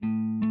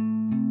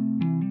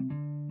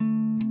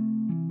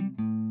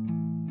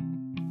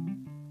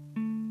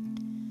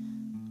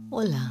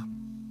Hola,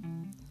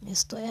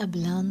 estoy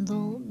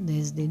hablando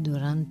desde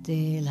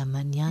durante la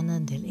mañana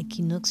del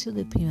equinoccio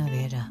de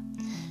primavera,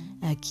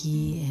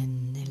 aquí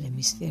en el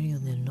hemisferio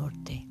del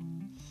norte.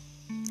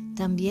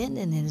 También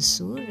en el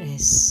sur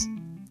es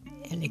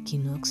el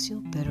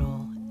equinoccio,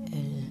 pero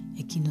el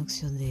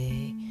equinoccio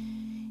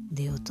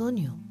de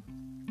otoño.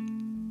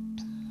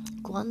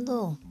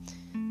 Cuando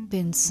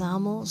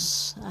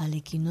pensamos al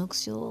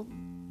equinoccio,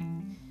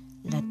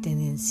 la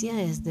tendencia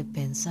es de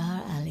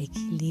pensar al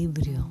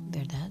equilibrio,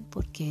 ¿verdad?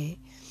 Porque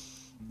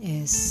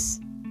es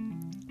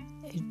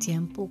el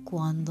tiempo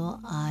cuando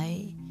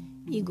hay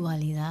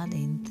igualdad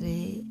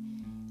entre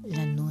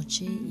la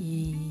noche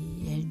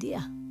y el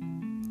día,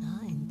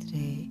 ¿no?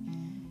 Entre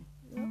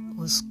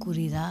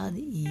oscuridad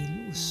y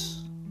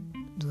luz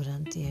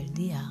durante el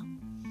día.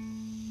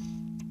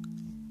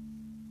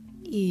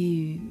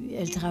 Y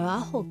el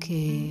trabajo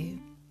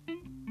que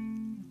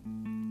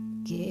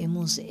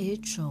hemos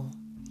hecho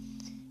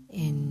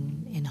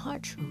en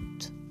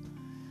Heartroot,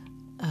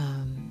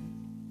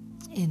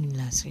 en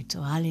las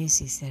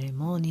rituales y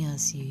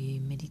ceremonias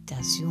y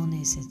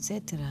meditaciones,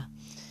 etc.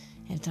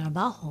 El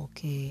trabajo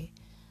que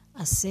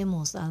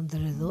hacemos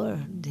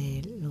alrededor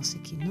de los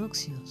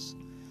equinoccios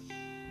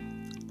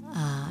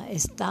ha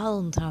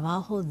estado un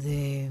trabajo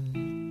de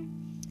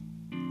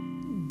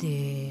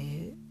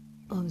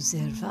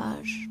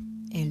observar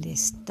el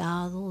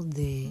estado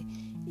de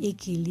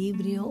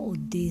equilibrio o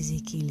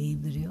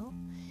desequilibrio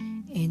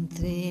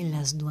entre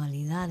las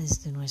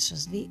dualidades de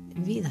nuestras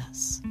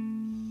vidas.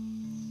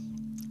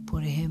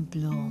 Por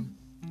ejemplo,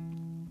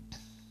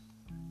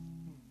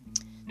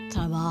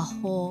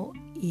 trabajo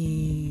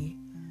y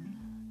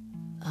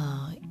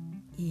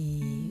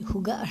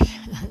jugar,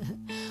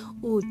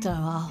 o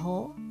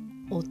trabajo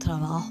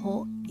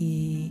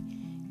y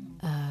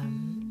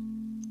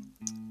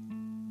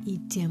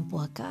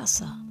tiempo a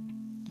casa,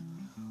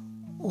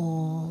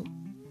 o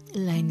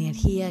la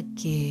energía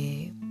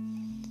que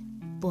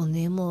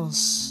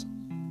ponemos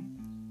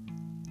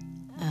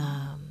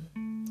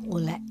o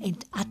la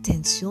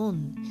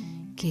atención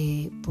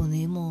que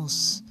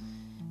ponemos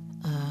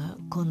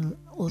con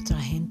otra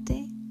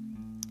gente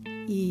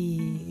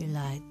y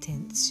la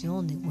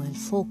atención o el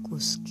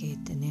focus que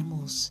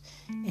tenemos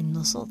en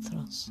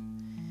nosotros,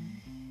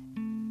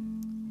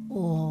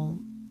 o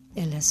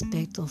el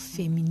aspecto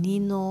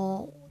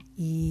femenino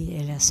y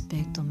el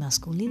aspecto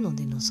masculino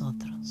de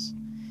nosotros.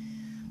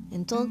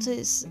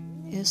 Entonces,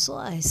 eso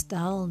ha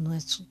estado en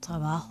nuestro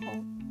trabajo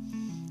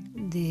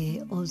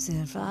de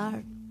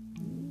observar,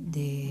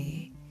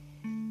 de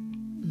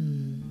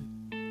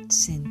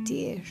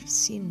sentir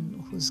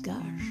sin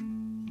juzgar,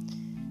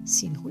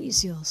 sin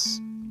juicios,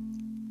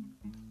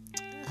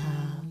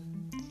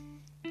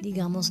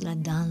 digamos la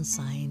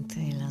danza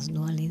entre las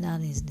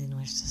dualidades de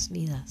nuestras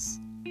vidas.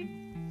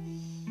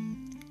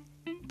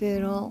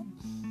 Pero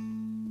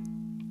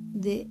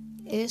de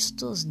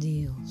estos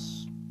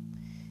días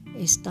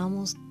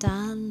estamos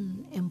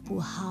tan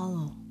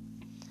empujados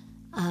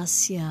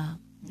hacia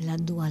la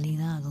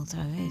dualidad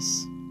otra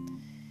vez.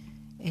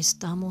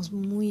 Estamos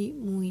muy,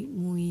 muy,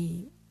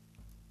 muy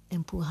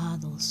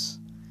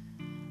empujados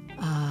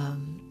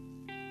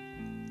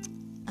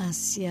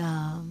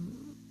hacia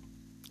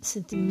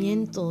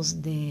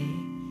sentimientos de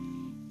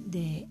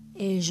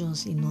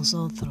ellos y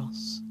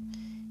nosotros,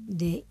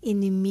 de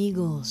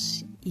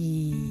enemigos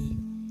y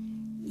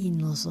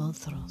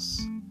nosotros,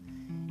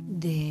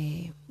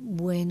 de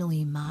bueno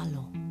y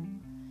malo.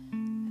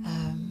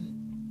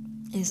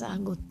 Es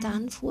algo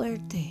tan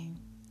fuerte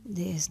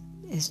de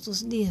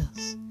estos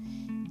días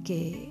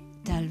que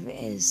tal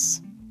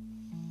vez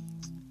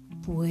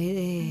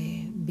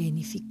puede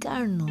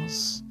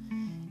beneficiarnos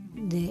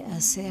de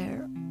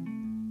hacer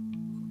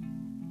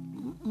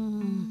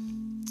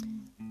un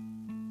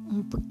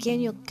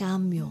pequeño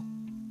cambio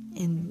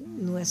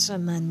en nuestra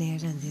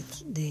manera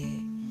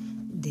de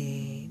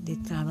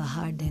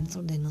trabajar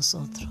dentro de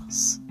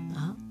nosotros,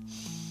 ¿no?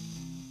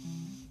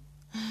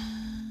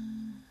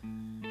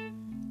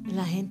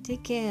 La gente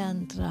que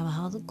han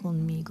trabajado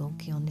conmigo,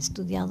 que han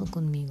estudiado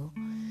conmigo,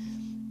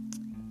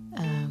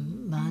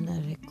 van a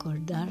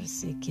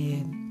recordarse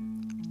que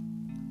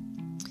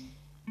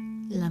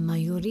la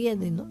mayoría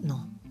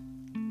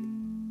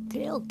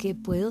creo que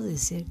puedo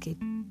decir que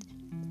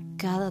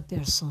cada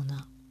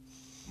persona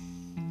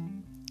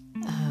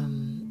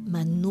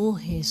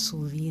maneje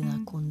su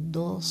vida con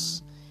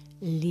dos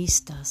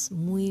listas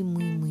muy,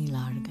 muy, muy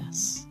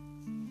largas.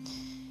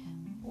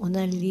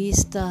 Una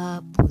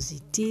lista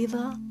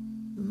positiva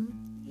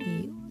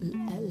y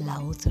la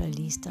otra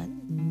lista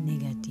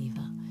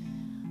negativa.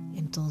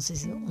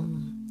 Entonces,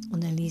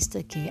 una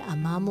lista que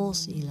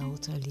amamos y la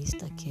otra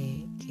lista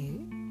que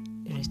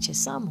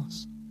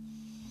rechazamos.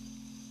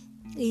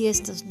 Y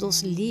estas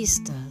dos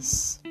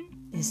listas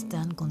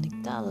están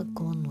conectadas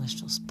con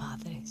nuestros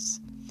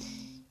padres.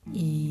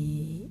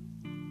 Y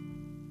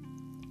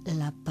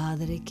la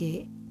padre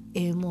que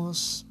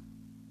hemos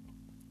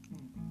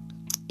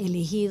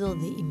elegido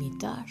de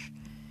imitar,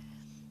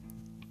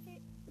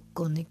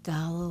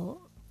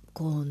 conectado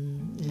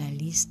con la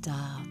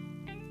lista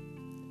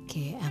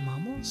que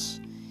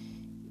amamos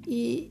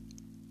y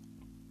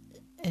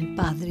el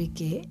Padre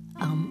que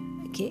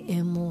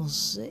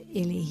hemos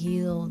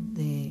elegido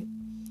de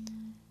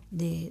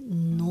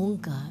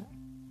nunca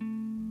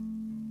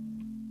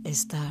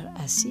estar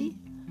así.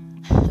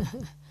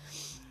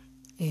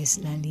 Es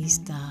la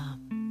lista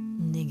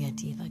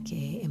negativa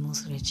que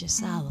hemos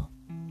rechazado.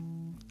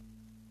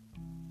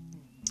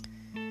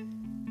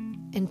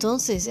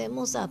 Entonces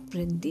hemos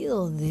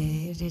aprendido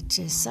de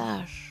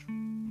rechazar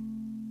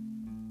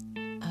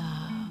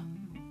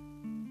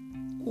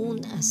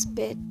un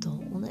aspecto,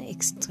 una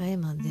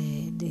extrema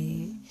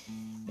de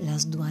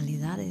las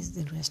dualidades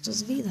de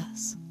nuestras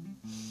vidas.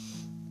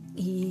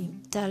 Y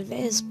tal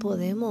vez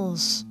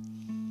podemos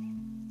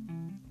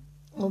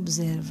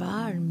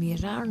observar,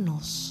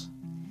 mirarnos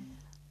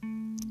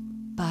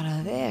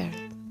para ver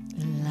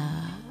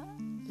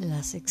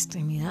las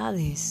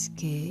extremidades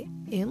que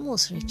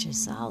hemos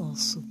rechazado,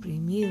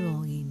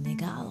 suprimido y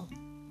negado.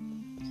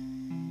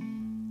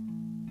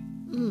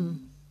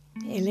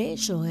 El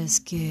hecho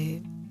es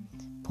que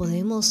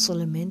podemos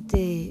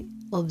solamente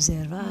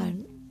observar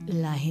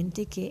la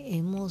gente que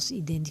hemos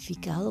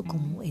identificado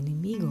como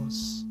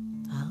enemigos,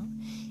 ¿ah?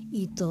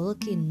 Y todo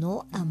que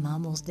no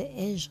amamos de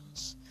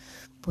ellos,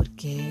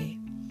 porque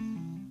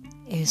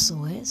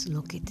eso es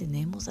lo que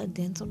tenemos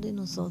adentro de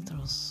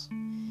nosotros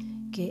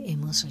que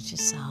hemos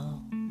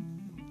rechazado.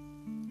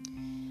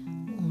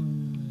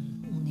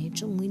 Un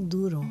hecho muy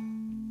duro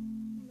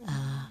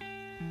a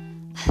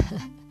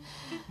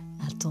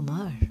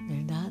tomar,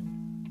 ¿verdad?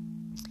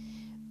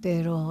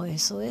 Pero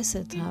eso es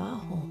el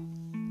trabajo,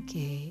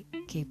 que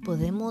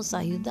podemos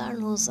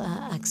ayudarnos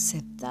a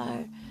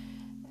aceptar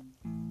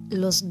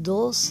los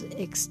dos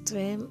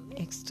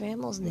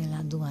extremos de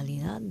la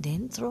dualidad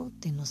dentro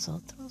de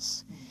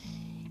nosotros,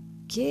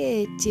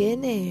 que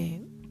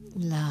tiene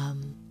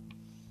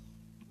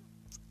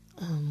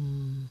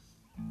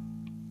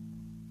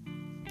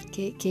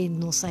que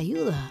nos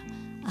ayuda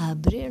a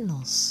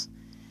abrirnos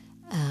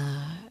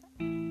a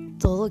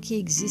todo que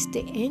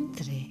existe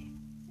entre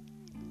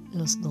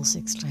los dos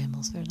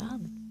extremos,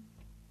 ¿verdad?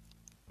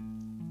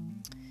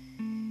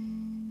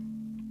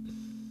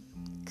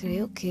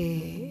 Creo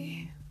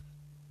que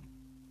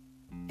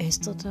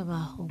este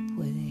trabajo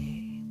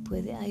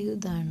puede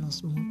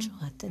ayudarnos mucho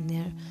a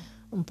tener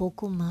un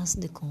poco más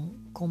de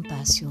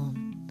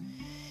compasión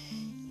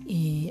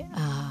y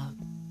a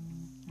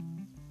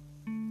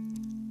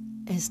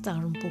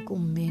estar un poco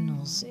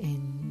menos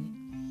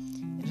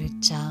en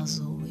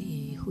rechazo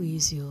y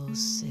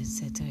juicios,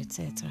 etcétera,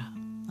 etcétera,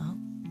 ¿no?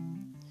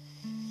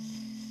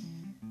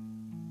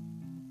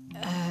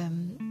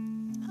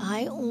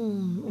 Hay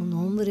un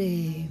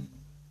hombre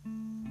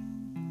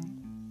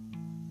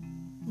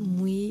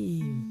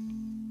muy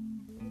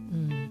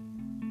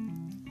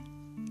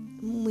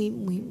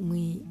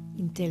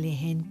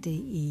inteligente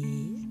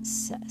y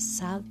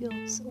sabio,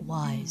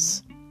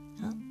 wise,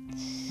 ¿no?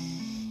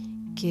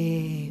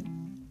 que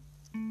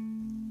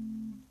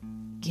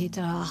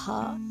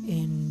trabaja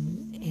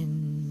en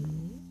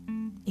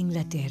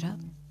Inglaterra,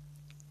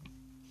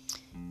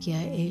 que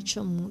ha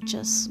hecho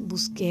muchas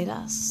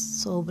búsquedas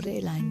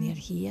sobre la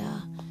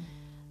energía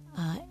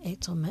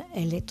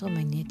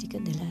electromagnética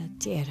de la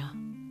Tierra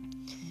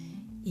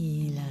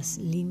y las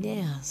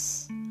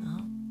líneas,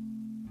 ¿no?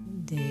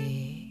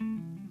 de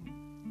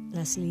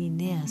las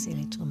líneas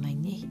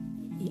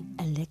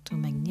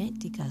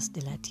electromagnéticas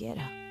de la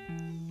Tierra,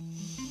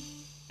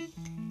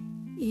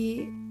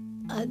 y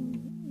ha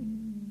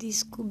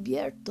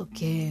descubierto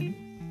que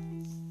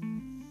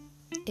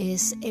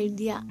es el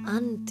día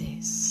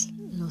antes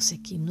los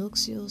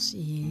equinoccios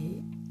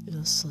y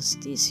los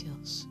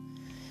solsticios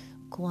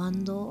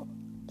cuando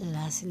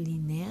las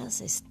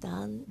líneas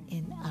están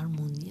en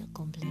armonía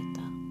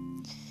completa.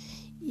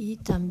 Y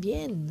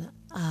también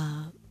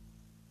ha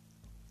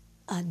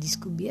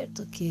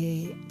descubierto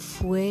que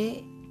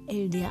fue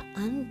el día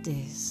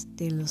antes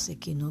de los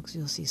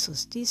equinoccios y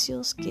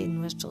solsticios que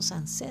nuestros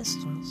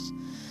ancestros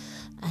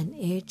han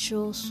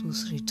hecho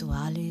sus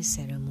rituales,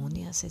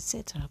 ceremonias,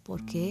 etc.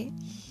 Porque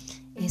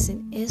es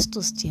en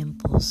estos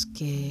tiempos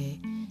que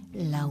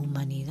la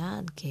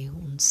humanidad, que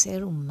un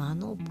ser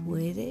humano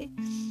puede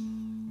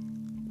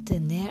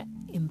tener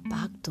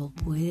impacto,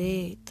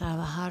 puede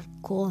trabajar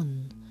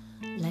con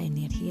la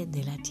energía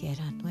de la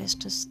Tierra.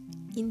 Nuestras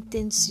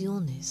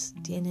intenciones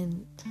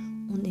tienen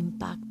un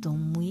impacto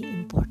muy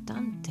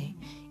importante,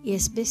 y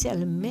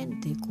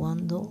especialmente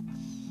cuando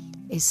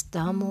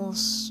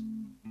estamos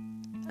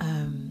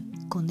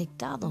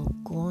conectados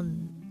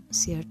con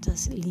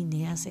ciertas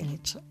líneas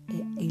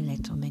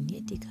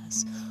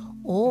electromagnéticas,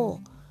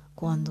 o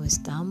cuando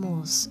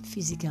estamos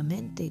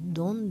físicamente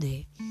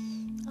donde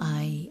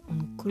hay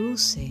un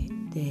cruce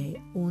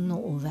de uno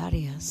o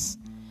varias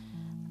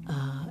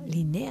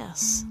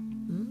líneas.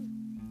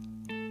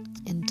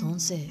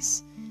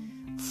 Entonces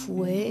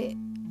fue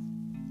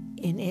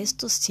en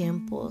estos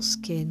tiempos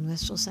que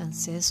nuestros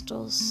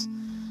ancestros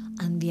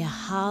han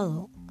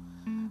viajado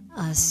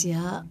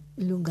hacia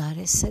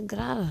lugares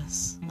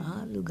sagrados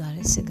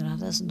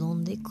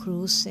donde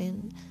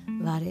crucen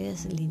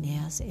varias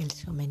líneas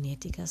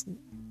electromagnéticas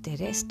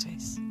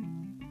terrestres.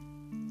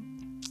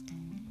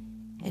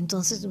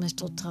 Entonces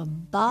nuestro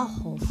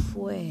trabajo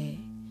fue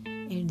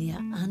el día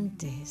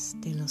antes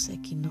de los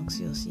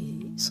equinoccios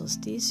y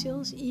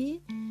solsticios,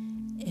 y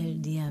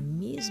el día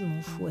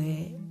mismo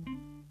fue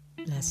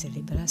la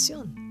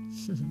celebración,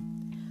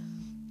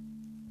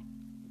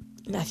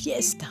 la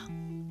fiesta.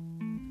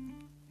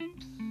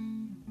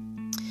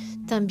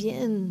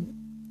 También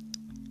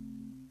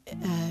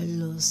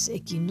los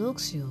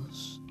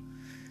equinoccios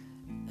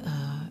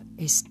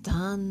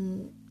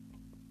están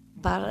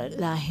para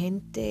la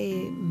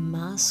gente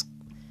más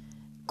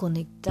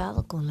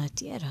conectada con la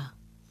tierra.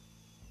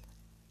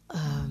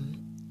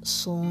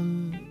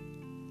 Son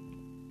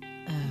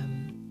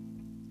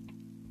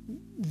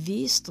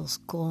vistos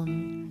con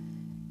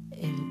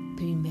el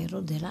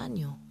primero del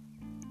año,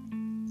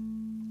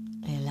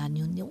 el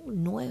año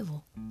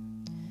nuevo.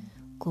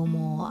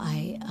 Como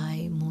hay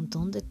un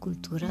montón de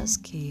culturas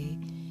que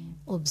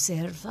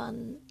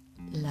observan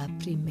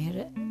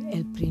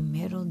el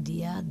primero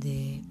día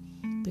de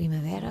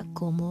primavera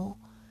como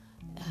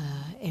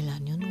el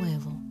año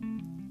nuevo.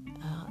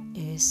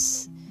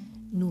 Es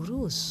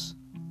Nuruz,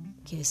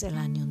 que es el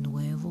año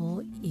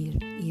nuevo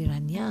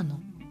iraniano,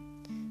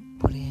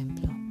 por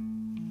ejemplo.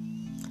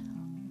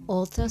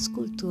 Otras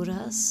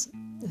culturas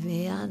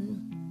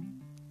vean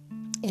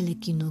el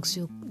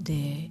equinoccio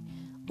de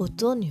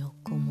otoño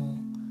como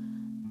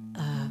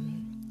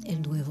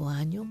el nuevo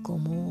año,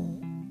 como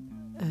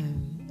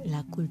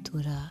la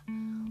cultura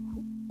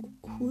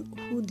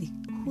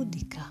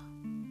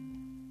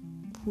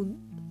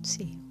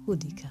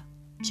judía,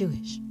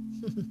 Jewish.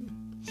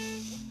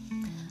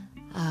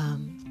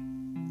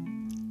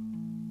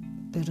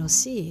 Pero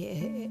sí,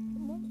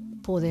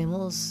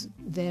 podemos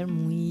ver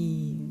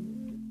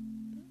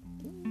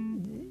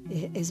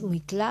es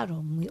muy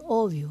claro, muy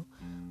obvio,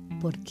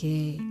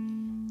 porque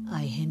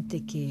hay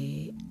gente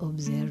que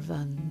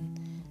observan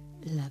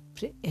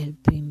el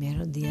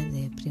primer día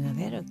de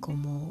primavera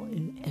como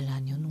el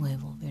año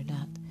nuevo,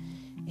 ¿verdad?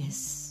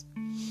 Es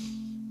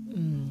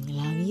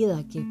la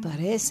vida que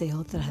parece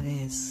otra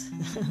vez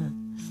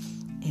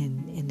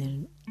en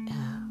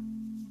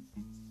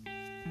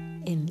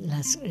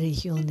las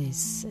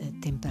regiones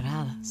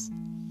temperadas.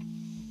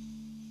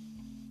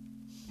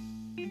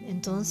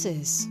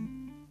 Entonces,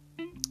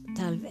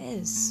 tal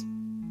vez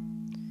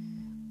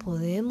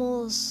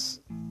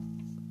podemos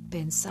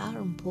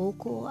pensar un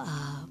poco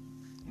a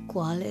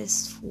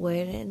cuáles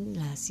fueron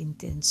las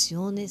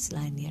intenciones,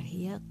 la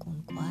energía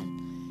con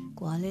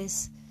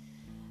cuáles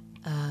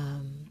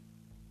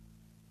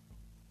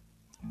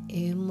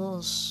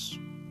hemos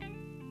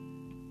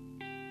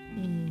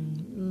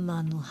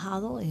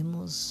manejado,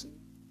 hemos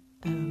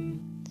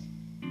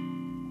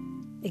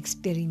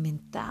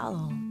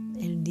experimentado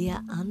el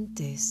día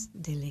antes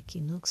del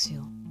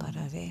equinoccio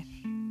para ver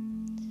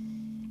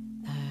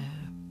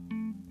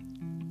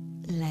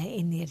la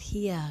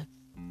energía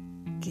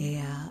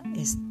que ha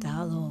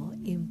estado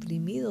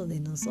imprimido de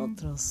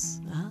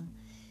nosotros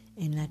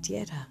en la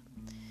tierra,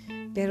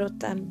 pero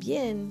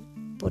también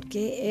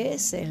porque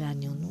es el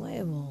año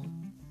nuevo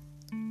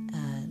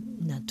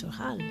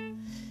natural,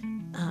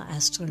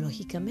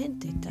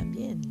 astrológicamente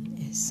también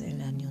es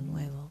el año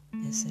nuevo,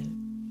 es el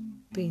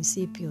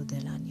principio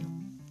del año.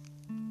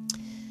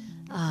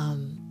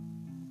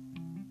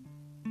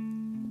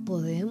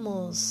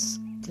 Podemos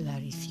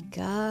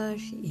clarificar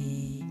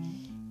y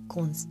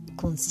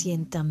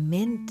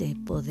conscientemente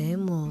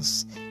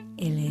podemos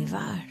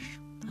elevar,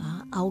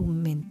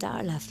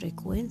 aumentar la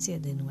frecuencia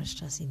de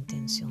nuestras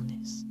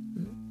intenciones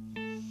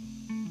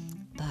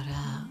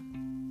para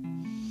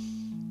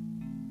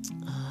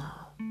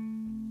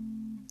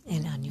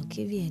el año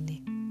que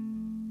viene,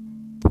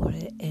 por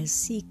el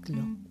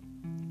ciclo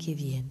que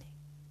viene.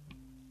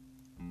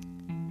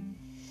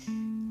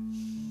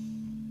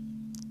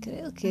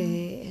 Creo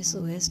que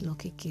eso es lo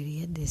que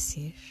quería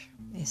decir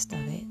esta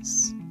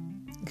vez.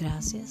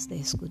 Gracias de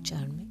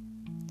escucharme.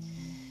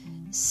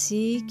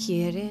 Si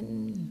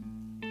quieren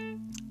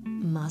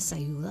más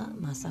ayuda,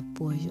 más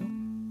apoyo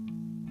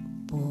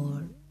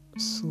por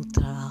su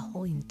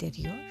trabajo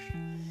interior,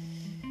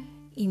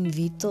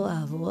 invito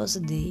a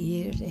vos de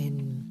ir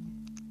en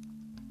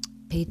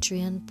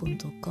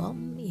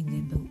patreon.com y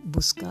de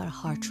buscar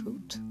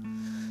Heartroot,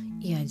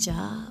 y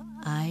allá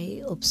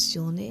hay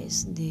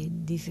opciones de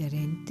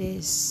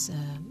diferentes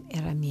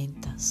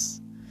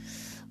herramientas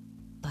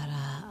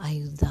para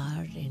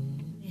ayudar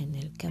en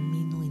el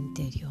camino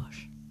interior.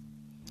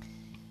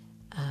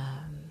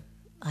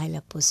 Hay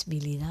la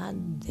posibilidad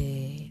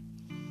de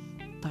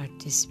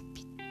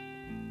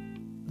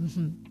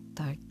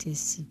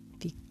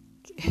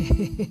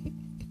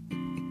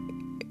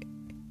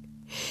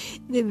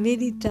de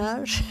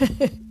meditar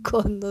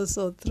con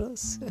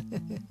nosotros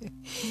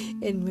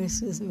en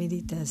nuestras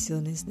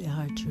meditaciones de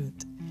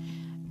Heartroot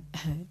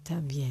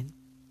también.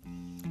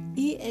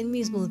 Y al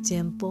mismo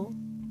tiempo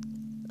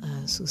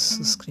sus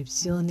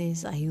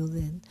suscripciones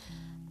ayuden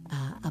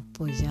a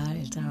apoyar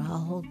el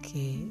trabajo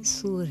que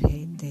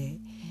surge de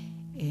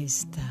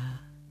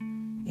esta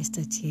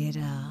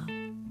tierra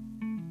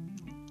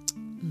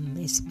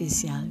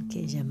especial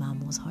que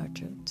llamamos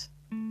Heartroot.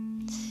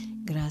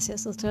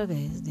 Gracias otra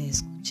vez de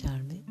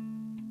escucharme.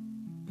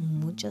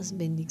 Muchas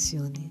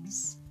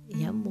bendiciones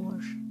y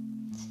amor.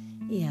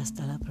 Y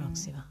hasta la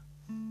próxima.